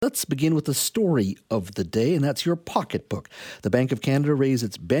Let's begin with the story of the day, and that's your pocketbook. The Bank of Canada raised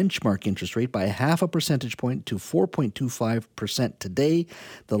its benchmark interest rate by 0.5 percentage point to 4.25% today,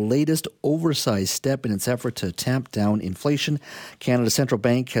 the latest oversized step in its effort to tamp down inflation. Canada's central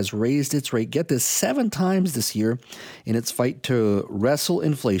bank has raised its rate, get this, 7 times this year in its fight to wrestle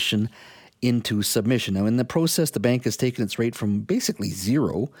inflation into submission. Now, in the process, the bank has taken its rate from basically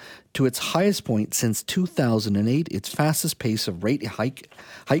zero to its highest point since 2008, its fastest pace of rate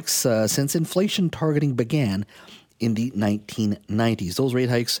hikes since inflation targeting began in the 1990s. Those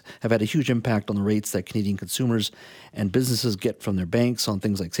rate hikes have had a huge impact on the rates that Canadian consumers and businesses get from their banks on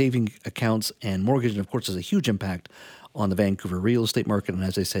things like saving accounts and mortgage, and of course, there's a huge impact on the Vancouver real estate market, and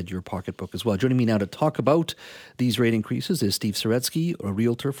as I said, your pocketbook as well. Joining me now to talk about these rate increases is Steve Saretsky, a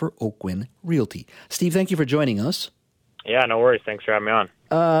realtor for Oakwyn Realty. Steve, thank you for joining us. Yeah, no worries. Thanks for having me on.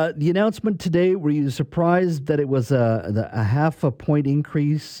 The announcement today, were you surprised that it was a 0.5 point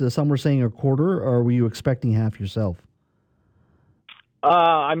increase? Some were saying a quarter, or were you expecting half yourself?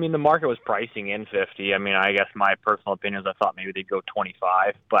 The market was pricing in 50. I guess my personal opinion is I thought maybe they'd go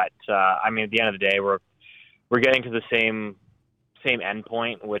 25. But, at the end of the day, we're getting to the same end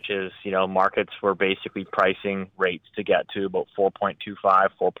point, which is, markets were basically pricing rates to get to about 4.25,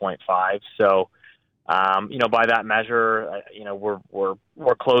 4.5. So, by that measure, we're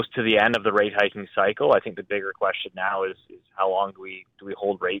close to the end of the rate hiking cycle. I think the bigger question now is how long do we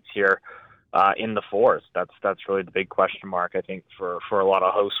hold rates here in the fours? That's really the big question mark, I think, for a lot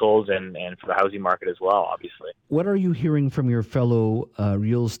of households and for the housing market as well, obviously. What are you hearing from your fellow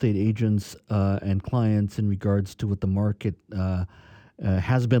real estate agents and clients in regards to what the market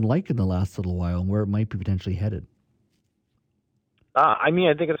has been like in the last little while and where it might be potentially headed? I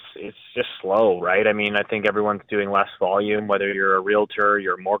think it's just slow, right? I think everyone's doing less volume, whether you're a realtor,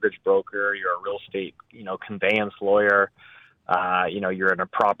 you're a mortgage broker, you're a real estate, conveyance lawyer, you're a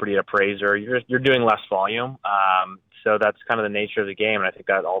property appraiser, you're doing less volume. So that's kind of the nature of the game. And I think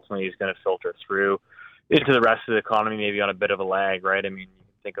that ultimately is going to filter through into the rest of the economy, maybe on a bit of a lag, right? You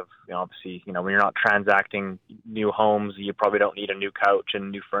think of, obviously, when you're not transacting new homes, you probably don't need a new couch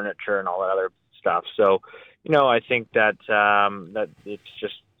and new furniture and all that other stuff. So, I think that it's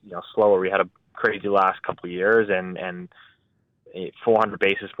just, slower. We had a crazy last couple of years, and a 400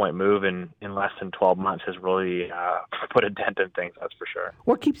 basis point move in less than 12 months has really put a dent in things, that's for sure.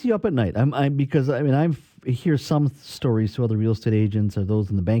 What keeps you up at night? I hear some stories to other real estate agents or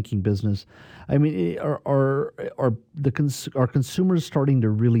those in the banking business. Are consumers starting to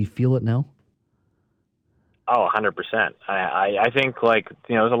really feel it now? Oh, 100%. I think,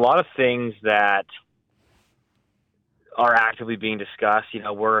 there's a lot of things that are actively being discussed.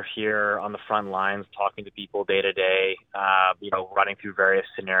 We're here on the front lines talking to people day to day, running through various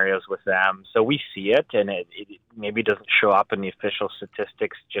scenarios with them. So we see it, and it maybe doesn't show up in the official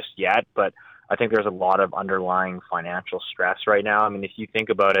statistics just yet, but I think there's a lot of underlying financial stress right now. If you think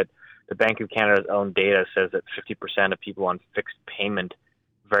about it, the Bank of Canada's own data says that 50% of people on fixed payment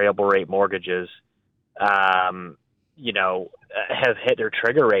variable rate mortgages have hit their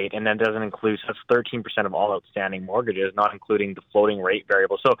trigger rate, and that doesn't include, so that's 13% of all outstanding mortgages, not including the floating rate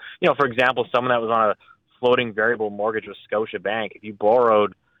variable. So, for example, someone that was on a floating variable mortgage with Scotiabank, if you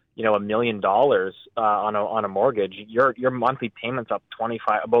borrowed, $1 million on a mortgage, your monthly payment's up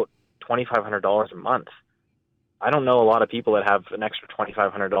about $2,500 a month. I don't know a lot of people that have an extra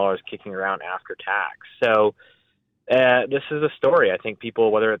 $2,500 kicking around after tax. So this is a story. I think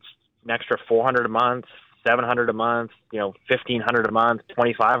people, whether it's an extra $400 a month, $700 a month, $1,500 a month,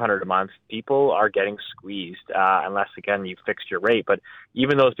 $2,500 a month, people are getting squeezed unless, again, you fixed your rate. But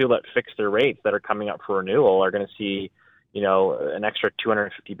even those people that fix their rates that are coming up for renewal are going to see, an extra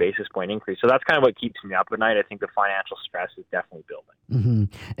 250 basis point increase. So that's kind of what keeps me up at night. I think the financial stress is definitely building. Mm-hmm.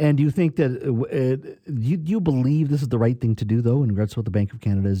 And do you think that, do you believe this is the right thing to do, though, in regards to what the Bank of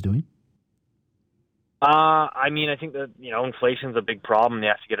Canada is doing? I think that, inflation's a big problem. They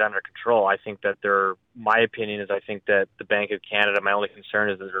have to get it under control. I think that my opinion is I think that the Bank of Canada, my only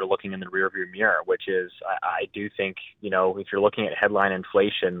concern is that they're looking in the rearview mirror, which is I do think, if you're looking at headline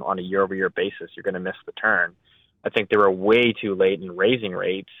inflation on a year-over-year basis, you're going to miss the turn. I think they were way too late in raising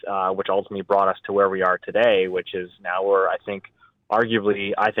rates, which ultimately brought us to where we are today, which is now we're going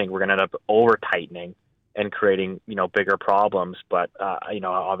to end up over-tightening and creating, bigger problems. But,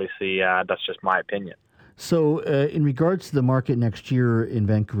 obviously that's just my opinion. So in regards to the market next year in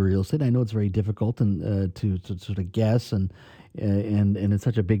Vancouver real estate, I know it's very difficult and to sort of guess, and it's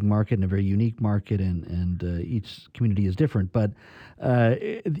such a big market and a very unique market, and each community is different. But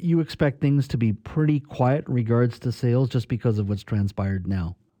you expect things to be pretty quiet in regards to sales just because of what's transpired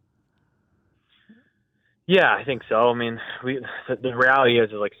now? Yeah, I think so. I mean, the reality is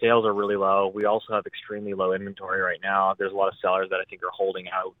like sales are really low. We also have extremely low inventory right now. There's a lot of sellers that I think are holding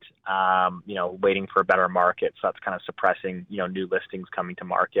out, waiting for a better market. So that's kind of suppressing, new listings coming to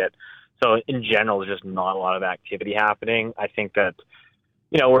market. So in general, there's just not a lot of activity happening. I think that,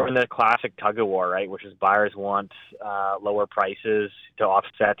 we're in the classic tug of war, right? Which is buyers want lower prices to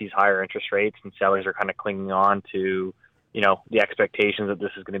offset these higher interest rates, and sellers are kind of clinging on to the expectations that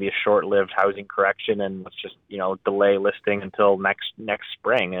this is going to be a short-lived housing correction, and let's just, delay listing until next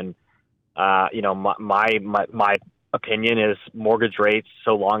spring. And, my opinion is mortgage rates,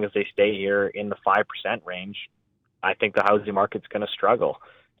 so long as they stay here in the 5% range, I think the housing market's going to struggle.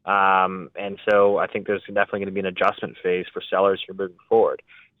 And so I think there's definitely going to be an adjustment phase for sellers here moving forward.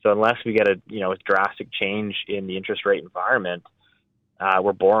 So unless we get a drastic change in the interest rate environment,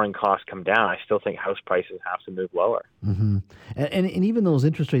 where borrowing costs come down, I still think house prices have to move lower. Mm-hmm. And even those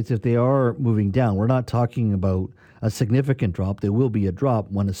interest rates, if they are moving down, we're not talking about a significant drop. There will be a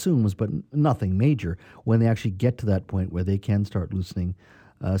drop, one assumes, but nothing major when they actually get to that point where they can start loosening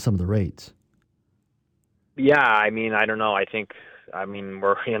some of the rates. Yeah, I mean, I don't know.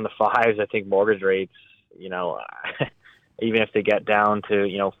 We're in the fives. I think mortgage rates, even if they get down to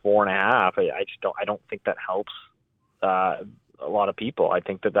 4.5, I don't think that helps a lot of people. I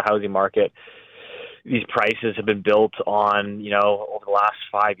think that the housing market, these prices have been built on, over the last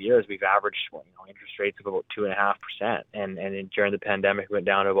 5 years, we've averaged, interest rates of about 2.5%. And during the pandemic, it went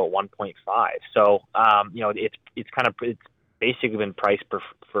down to about 1.5. So, it's basically been priced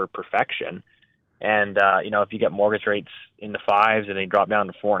for perfection. And, if you get mortgage rates in the fives and they drop down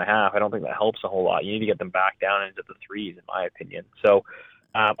to 4.5, I don't think that helps a whole lot. You need to get them back down into the threes, in my opinion. So,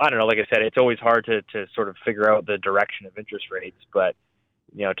 I don't know. Like I said, it's always hard to sort of figure out the direction of interest rates, but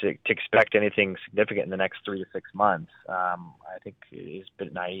to expect anything significant in the next 3 to 6 months, I think is a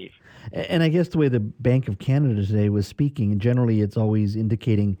bit naive. And I guess the way the Bank of Canada today was speaking, generally it's always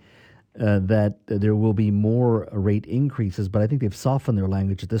indicating that there will be more rate increases, but I think they've softened their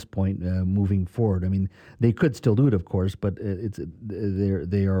language at this point moving forward. I mean, they could still do it, of course, but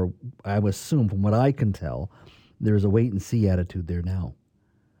they are. I would assume, from what I can tell, there's a wait and see attitude there now.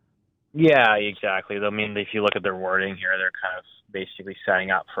 Yeah, exactly. I mean, if you look at their wording here, they're kind of basically setting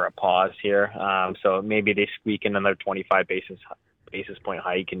up for a pause here. So maybe they squeak in another 25 basis point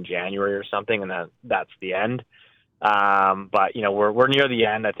hike in January or something, and that's the end. But we're near the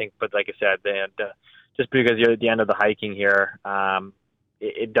end, I think. But like I said, just because you're at the end of the hiking here,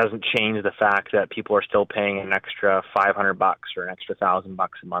 it doesn't change the fact that people are still paying an extra $500 or an extra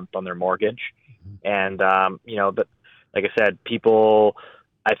 $1,000 a month on their mortgage. And but like I said, people,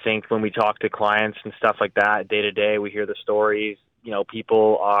 I think when we talk to clients and stuff like that day to day, we hear the stories.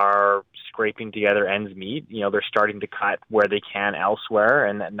 People are scraping together ends meet. They're starting to cut where they can elsewhere,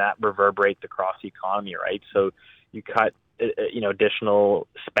 and that reverberates across the economy, right? So you cut, additional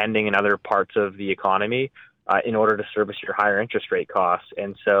spending in other parts of the economy in order to service your higher interest rate costs.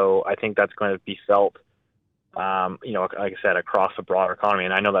 And so I think that's going to be felt, like I said, across the broader economy.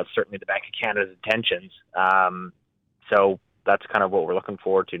 And I know that's certainly the Bank of Canada's intentions. So that's kind of what we're looking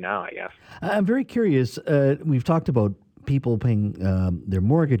forward to now, I guess. I'm very curious. We've talked about people paying their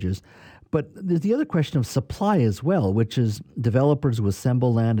mortgages, but there's the other question of supply as well, which is developers who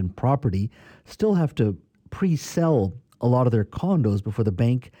assemble land and property still have to pre-sell a lot of their condos before the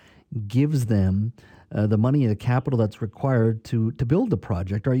bank gives them the money and the capital that's required to build the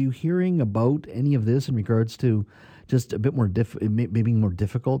project. Are you hearing about any of this in regards to just a bit more maybe more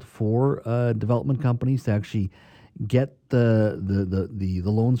difficult for development companies to actually get the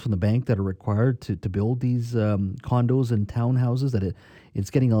loans from the bank that are required to build these condos and townhouses, that it's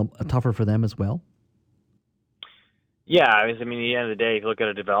getting tougher for them as well? Yeah, I mean, at the end of the day, if you look at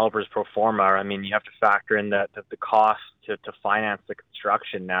a developer's pro forma, I mean, you have to factor in that the cost to finance the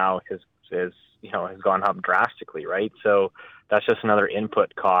construction now has gone up drastically, right? So that's just another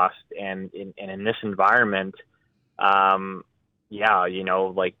input cost, and in this environment,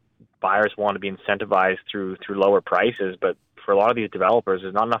 like, buyers want to be incentivized through lower prices, but for a lot of these developers,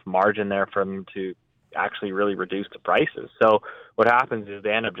 there's not enough margin there for them to actually really reduce the prices. So what happens is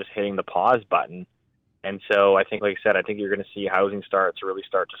they end up just hitting the pause button. And so I think, like I said, I think you're going to see housing starts really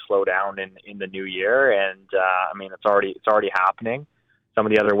start to slow down in the new year. And it's already happening. Some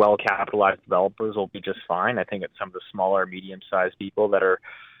of the other well-capitalized developers will be just fine. I think it's some of the smaller, medium-sized people that are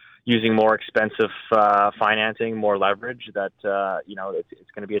using more expensive financing, more leverage, that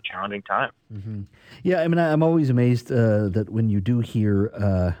it's going to be a challenging time. Mm-hmm. Yeah, I mean, I'm always amazed that when you do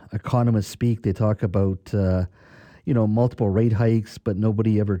hear economists speak, they talk about multiple rate hikes, but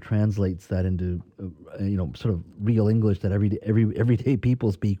nobody ever translates that into, sort of real English that everyday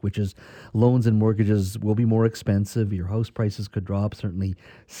people speak, which is loans and mortgages will be more expensive. Your house prices could drop. Certainly,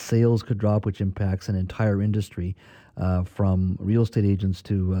 sales could drop, which impacts an entire industry, from real estate agents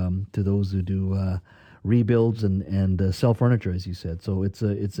to those who do rebuilds and sell furniture, as you said. So it's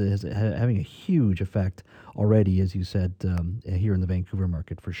having a huge effect already, as you said, here in the Vancouver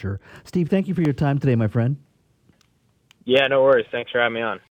market for sure. Steve, thank you for your time today, my friend. Yeah, no worries. Thanks for having me on.